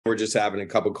we're just having a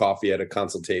cup of coffee at a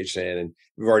consultation, and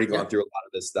we've already gone through a lot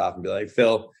of this stuff, and be like,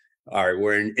 Phil, all right,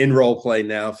 we're in role play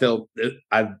now. Phil,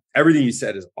 everything you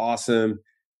said is awesome,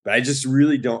 but I just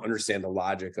really don't understand the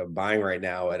logic of buying right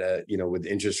now at with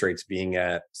interest rates being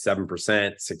at 7%,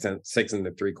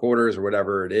 6.75% or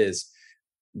whatever it is.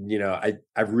 I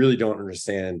really don't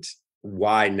understand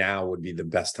why now would be the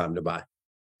best time to buy.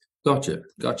 Gotcha.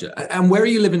 And where are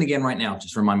you living again right now?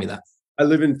 Just remind me that. I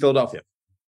live in Philadelphia.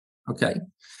 Okay.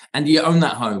 And do you own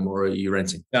that home, or are you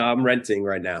renting? No, I'm renting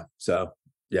right now. So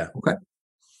yeah. Okay.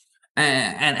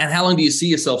 And how long do you see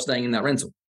yourself staying in that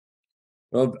rental?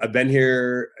 Well, I've been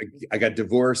here. I got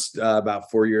divorced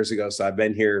about 4 years ago, so I've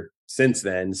been here since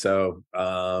then. So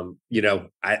I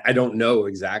don't know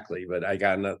exactly, but I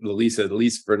got the lease at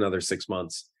least for another 6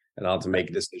 months, and I'll have to make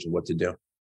a decision what to do.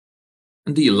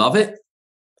 And do you love it?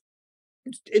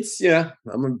 It's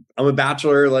I'm a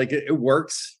bachelor. Like it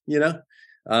works.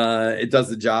 It does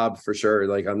the job for sure.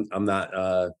 Like I'm not.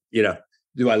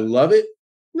 Do I love it?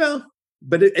 No.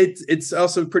 But it's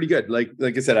also pretty good. Like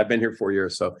I said, I've been here 4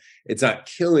 years, so it's not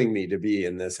killing me to be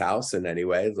in this house in any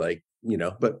way.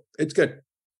 But it's good.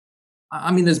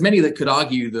 I mean, there's many that could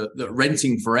argue that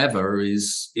renting forever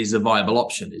is a viable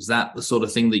option. Is that the sort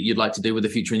of thing that you'd like to do with the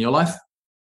future in your life?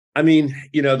 I mean,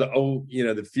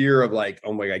 the fear of like,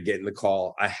 oh my God, getting the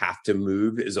call, I have to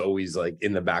move is always like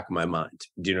in the back of my mind.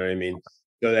 Do you know what I mean?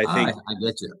 So I think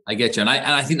I get you. And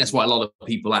I think that's why a lot of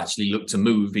people actually look to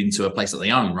move into a place that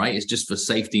they own, right? It's just for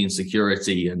safety and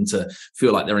security and to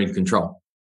feel like they're in control.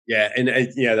 Yeah. And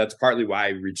that's partly why I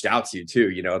reached out to you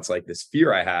too. It's like this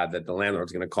fear I have that the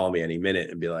landlord's going to call me any minute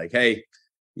and be like, hey,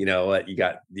 you know what, you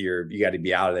got to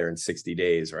be out of there in 60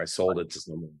 days, or I sold it to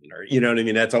someone, or you know what I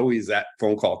mean? That's always, that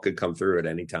phone call could come through at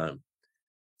any time.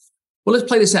 Well, let's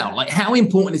play this out. Like, how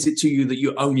important is it to you that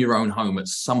you own your own home at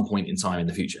some point in time in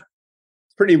the future?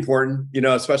 Pretty important,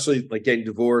 especially like getting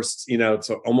divorced, it's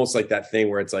almost like that thing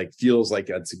where it's like, feels like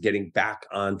it's getting back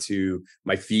onto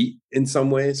my feet in some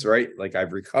ways, right? Like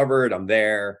I've recovered, I'm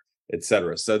there,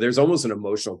 etc. So there's almost an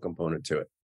emotional component to it.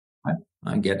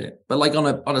 I get it. But like on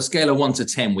a scale of 1 to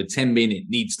 10, with 10 being it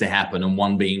needs to happen and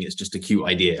 1 being it's just a cute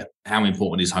idea, how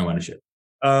important is homeownership?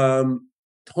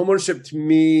 Homeownership to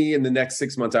me in the next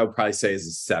 6 months, I would probably say is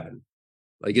a 7.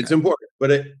 Like it's important,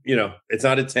 but it's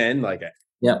not a 10. Like I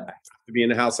have to be in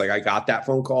the house. Like I got that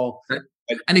phone call. Okay.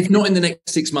 And if not in the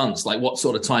next 6 months, like what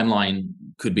sort of timeline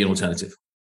could be an alternative?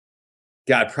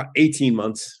 God, 18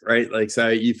 months, right? Like, so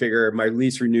you figure my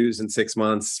lease renews in 6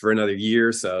 months for another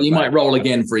year. So you might roll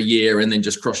again for a year and then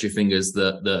just cross your fingers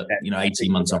that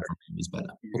 18 months on from is better.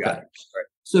 Okay. Right.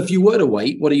 So if you were to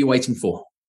wait, what are you waiting for?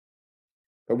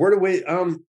 But were to wait,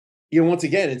 once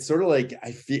again, it's sort of like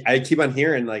I keep on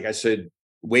hearing like I should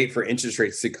wait for interest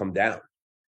rates to come down.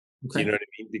 Okay. You know what I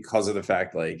mean? Because of the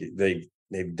fact like they've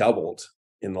doubled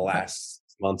in the last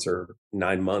months or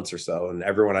 9 months or so. And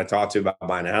everyone I talk to about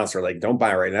buying a house are like, don't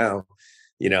buy it right now.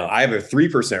 I have a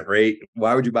 3% rate.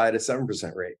 Why would you buy it at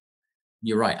 7% rate?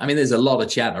 You're right. I mean, there's a lot of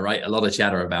chatter, right? A lot of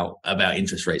chatter about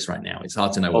interest rates right now. It's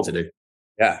hard to know what to do.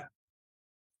 Yeah.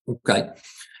 Okay.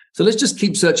 So let's just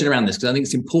keep searching around this, because I think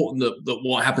it's important that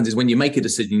what happens is when you make a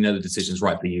decision, the decision's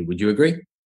right for you. Would you agree?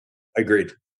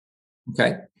 Agreed.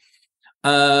 Okay.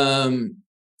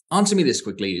 Answer me this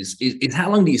quickly: is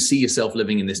how long do you see yourself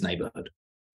living in this neighborhood?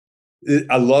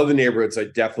 I love the neighborhoods. I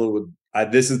definitely would.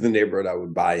 This is the neighborhood I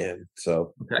would buy in.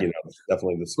 So,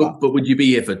 definitely the spot. But would you be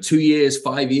here for 2 years,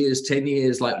 5 years, 10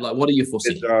 years? Like what are you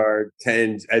foreseeing? These are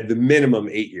 10, at the minimum,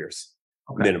 8 years.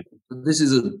 Okay. Minimum. This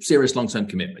is a serious long-term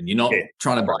commitment. You're not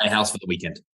trying to buy a house for the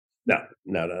weekend. No.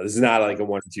 This is not like a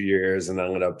 1 to 2 years and I'm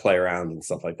going to play around and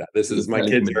stuff like that. This is my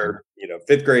kids are,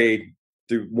 5th grade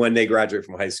through when they graduate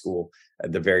from high school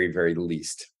at the very, very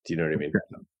least. Do you know what I mean?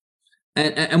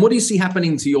 And what do you see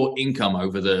happening to your income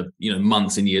over the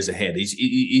months and years ahead?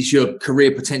 Is your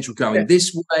career potential going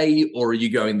this way, or are you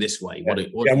going this way?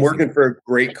 I'm working for a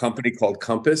great company called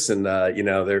Compass, and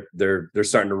they're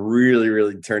starting to really,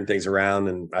 really turn things around,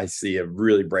 and I see a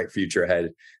really bright future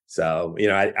ahead. So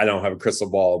I don't have a crystal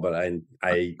ball, but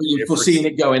you're foreseeing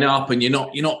it going up, and you're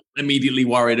not immediately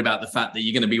worried about the fact that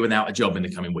you're going to be without a job in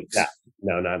the coming weeks. Yeah.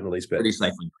 No, not in the least bit. Pretty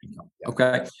safe on your income.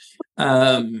 Okay,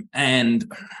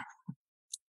 and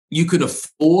you could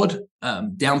afford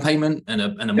down payment and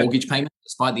a mortgage payment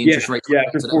despite the interest rate. Yeah,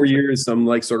 after 4 years, I'm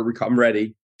like I'm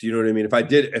ready. Do you know what I mean? If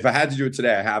I had to do it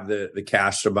today, I have the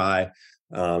cash to buy.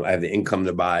 I have the income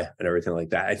to buy and everything like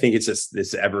that. I think it's just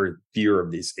this ever fear of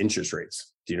these interest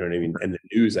rates. Do you know what I mean? And the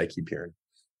news I keep hearing.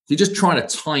 You're just trying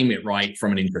to time it right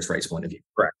from an interest rates point of view.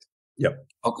 Correct. Yep.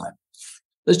 Okay.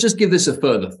 Let's just give this a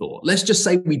further thought. Let's just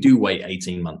say we do wait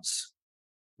 18 months.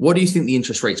 What do you think the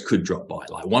interest rates could drop by?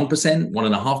 Like 1%,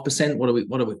 1.5%? What are we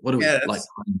like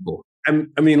for?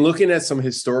 I mean, looking at some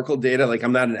historical data, like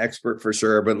I'm not an expert for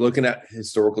sure, but looking at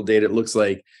historical data, it looks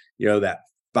like, that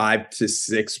 5 to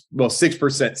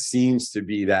 6% seems to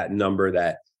be that number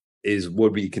that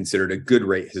would be considered a good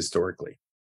rate historically.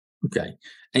 Okay.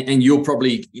 And you're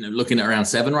probably, looking at around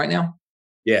 7 right now?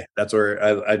 Yeah, that's where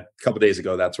a couple of days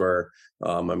ago, that's where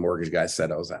my mortgage guy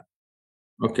said I was at.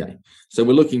 Okay. So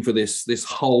we're looking for this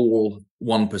whole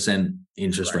 1%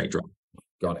 interest rate drop.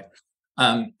 Got it.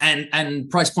 And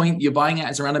price point you're buying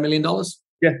at is around $1 million?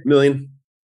 Yeah, million.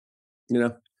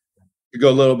 You go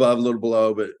a little above, a little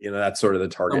below, but that's sort of the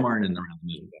target. Somewhere in and around $1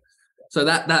 million. So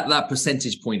that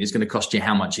percentage point is going to cost you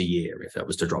how much a year if it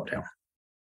was to drop down?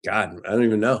 God, I don't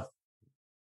even know.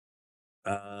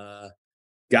 God,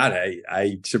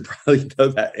 I should probably know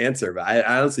that answer, but I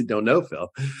honestly don't know,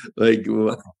 Phil. Like,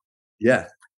 yeah.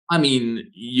 I mean,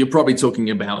 you're probably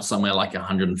talking about somewhere like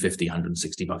 $150,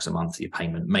 $160 a month for your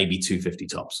payment, maybe $250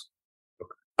 tops.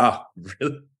 Oh,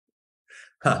 really?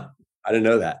 Huh. I didn't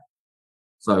know that.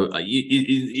 So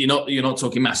you're not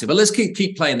talking massive, but let's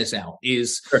keep playing this out.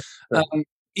 Sure.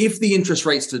 If the interest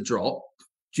rates to drop,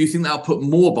 do you think that'll put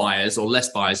more buyers or less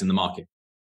buyers in the market?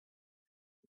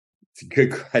 It's a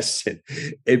good question.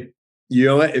 It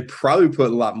probably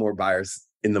put a lot more buyers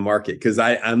in the market because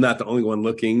I'm not the only one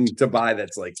looking to buy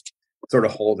that's like sort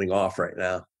of holding off right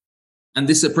now. And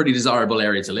this is a pretty desirable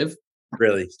area to live.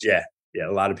 Really? Yeah. Yeah.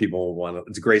 A lot of people want to,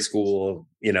 it's a great school,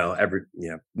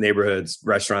 neighborhoods,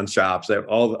 restaurants, shops,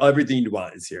 everything you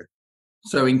want is here.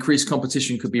 So increased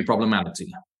competition could be problematic to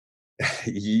you.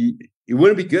 You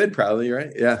wouldn't be good, probably,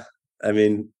 right? Yeah. I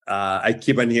mean, I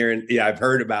keep on hearing, I've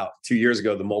heard about 2 years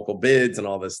ago, the multiple bids and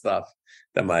all this stuff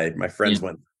that my friends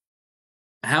went.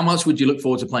 How much would you look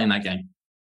forward to playing that game?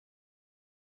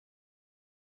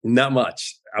 Not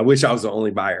much. I wish I was the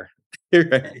only buyer.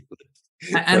 Right?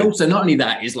 And also, not only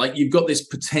that, is like you've got this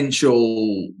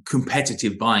potential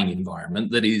competitive buying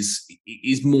environment that is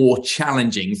more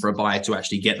challenging for a buyer to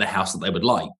actually get the house that they would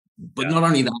like. But not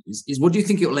only that, is what do you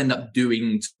think it will end up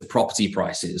doing to property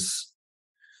prices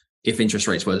if interest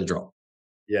rates were to drop?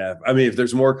 Yeah, I mean, if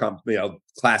there's more,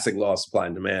 classic law of supply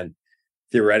and demand,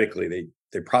 theoretically,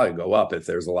 they probably go up if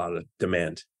there's a lot of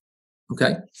demand. Okay.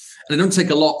 And it don't take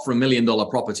a lot for $1 million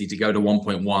property to go to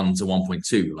 1.1 to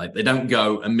 1.2. Like they don't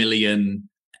go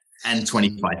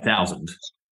 1,025,000.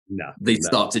 No. They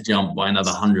start to jump by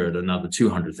another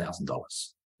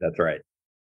 $200,000. That's right.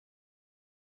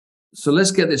 So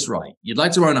let's get this right. You'd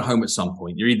like to own a home at some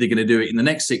point. You're either going to do it in the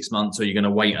next 6 months or you're going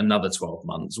to wait another 12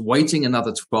 months. Waiting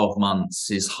another 12 months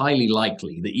is highly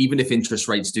likely that even if interest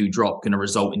rates do drop, going to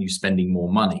result in you spending more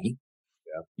money.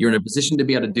 Yeah. You're in a position to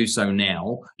be able to do so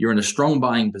now. You're in a strong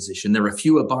buying position. There are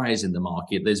fewer buyers in the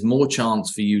market. There's more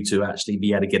chance for you to actually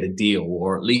be able to get a deal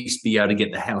or at least be able to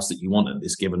get the house that you want at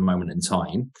this given moment in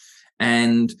time,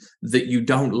 and that you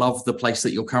don't love the place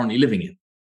that you're currently living in.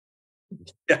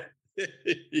 Yeah.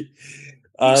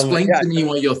 Explain to me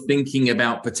why you're thinking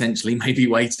about potentially maybe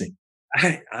waiting.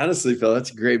 I honestly, Phil,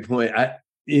 that's a great point. I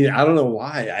don't know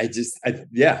why. I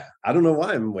don't know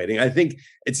why I'm waiting. I think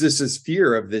it's just this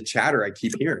fear of the chatter I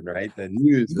keep hearing, right? The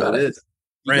news, what it is.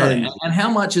 And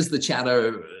how much is the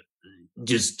chatter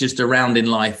just around in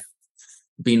life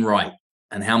been right?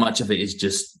 And how much of it is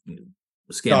just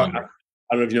scamming?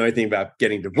 I don't know if you know anything about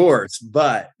getting divorced,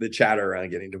 but the chatter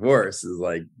around getting divorced is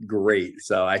like great.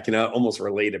 So I can almost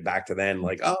relate it back to then,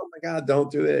 like, oh my God,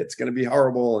 don't do it. It's going to be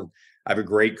horrible. And I have a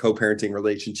great co-parenting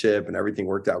relationship and everything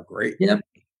worked out great. Yeah.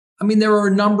 I mean, there are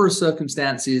a number of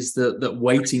circumstances that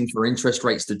waiting for interest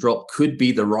rates to drop could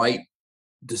be the right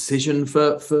decision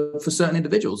for certain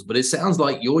individuals. But it sounds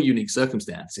like your unique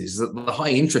circumstances that the high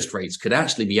interest rates could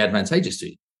actually be advantageous to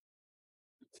you.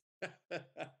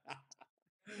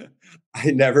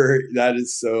 That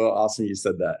is so awesome you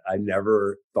said that. I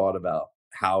never thought about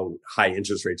how high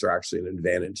interest rates are actually an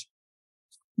advantage.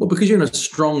 Well, because you're in a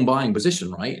strong buying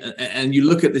position, right? And you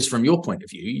look at this from your point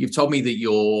of view. You've told me that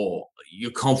you're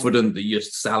confident that your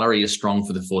salary is strong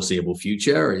for the foreseeable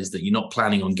future, is that you're not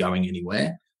planning on going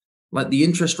anywhere. Like the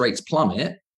interest rates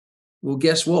plummet. Well,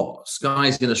 guess what?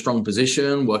 Skye's in a strong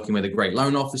position, working with a great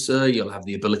loan officer. You'll have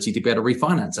the ability to be able to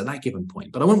refinance at that given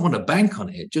point. But I wouldn't want to bank on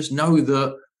it. Just know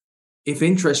that if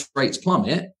interest rates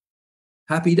plummet,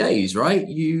 happy days, right?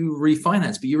 You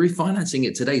refinance, but you're refinancing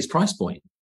at today's price point.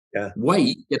 Yeah.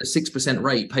 Wait, get a 6%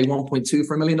 rate, pay 1.2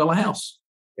 for $1 million house.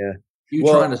 Yeah. You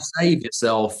trying to save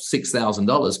yourself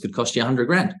 $6,000 could cost you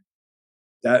 $100,000.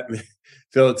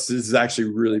 Phil, this is actually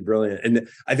really brilliant. And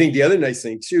I think the other nice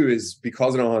thing too is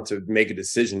because I don't have to make a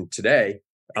decision today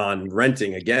on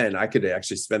renting again, I could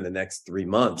actually spend the next 3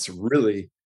 months really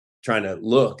trying to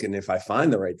look. And if I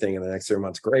find the right thing in the next 3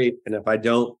 months, great. And if I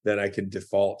don't, then I could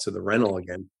default to the rental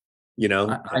again, you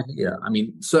know? Yeah. I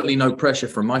mean, certainly no pressure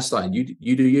from my side. You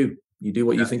do you do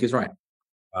what you think is right.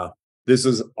 Wow. This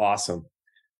was awesome.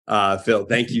 Phil,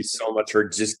 thank you so much for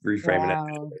just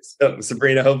reframing it. So,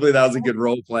 Sabrina, hopefully that was a good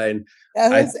role play. And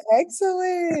that was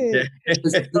excellent.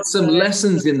 There's some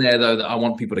lessons in there, though, that I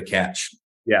want people to catch.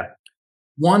 Yeah.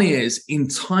 One is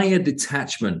entire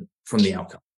detachment from the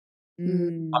outcome.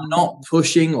 Mm. I'm not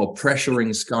pushing or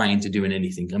pressuring Skye into doing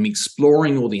anything. I'm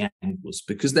exploring all the angles,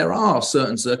 because there are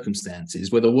certain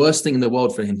circumstances where the worst thing in the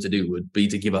world for him to do would be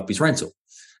to give up his rental.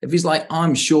 If he's like,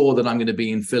 I'm sure that I'm going to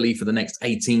be in Philly for the next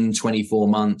 18, 24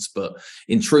 months, but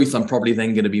in truth, I'm probably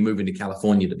then going to be moving to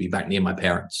California to be back near my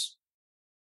parents.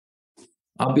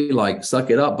 I'll be like, suck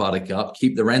it up, buttercup,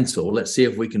 keep the rental. Let's see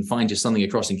if we can find you something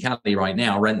across in Cali right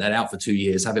now, rent that out for 2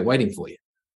 years, have it waiting for you.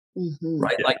 Mm-hmm.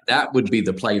 Right? Like that would be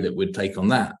the play that would take on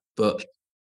that. But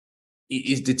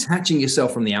is detaching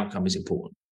yourself from the outcome is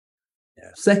important. Yeah.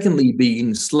 Secondly,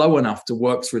 being slow enough to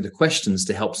work through the questions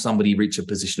to help somebody reach a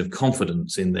position of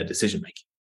confidence in their decision making.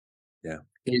 Yeah.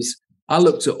 I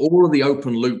looked at all of the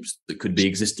open loops that could be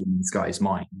existing in this guy's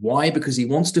mind. Why? Because he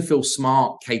wants to feel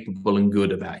smart, capable, and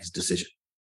good about his decision.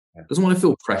 Yeah. Doesn't want to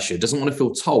feel pressure, doesn't want to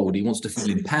feel told. He wants to feel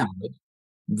empowered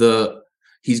that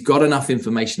he's got enough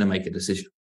information to make a decision.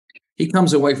 He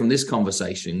comes away from this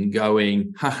conversation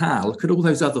going, haha, look at all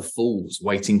those other fools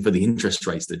waiting for the interest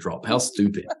rates to drop. How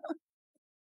stupid.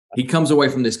 He comes away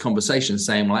from this conversation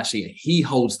saying, well, actually, he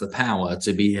holds the power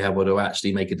to be able to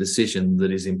actually make a decision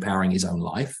that is empowering his own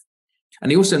life. And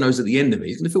he also knows at the end of it,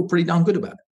 he's going to feel pretty darn good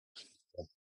about it.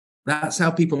 That's how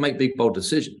people make big, bold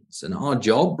decisions. And our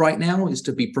job right now is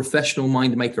to be professional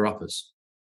mind maker-uppers.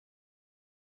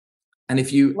 And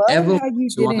if you ever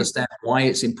want to understand why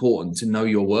it's important to know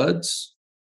your words,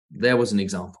 there was an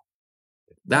example.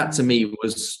 That to me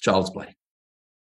was child's play.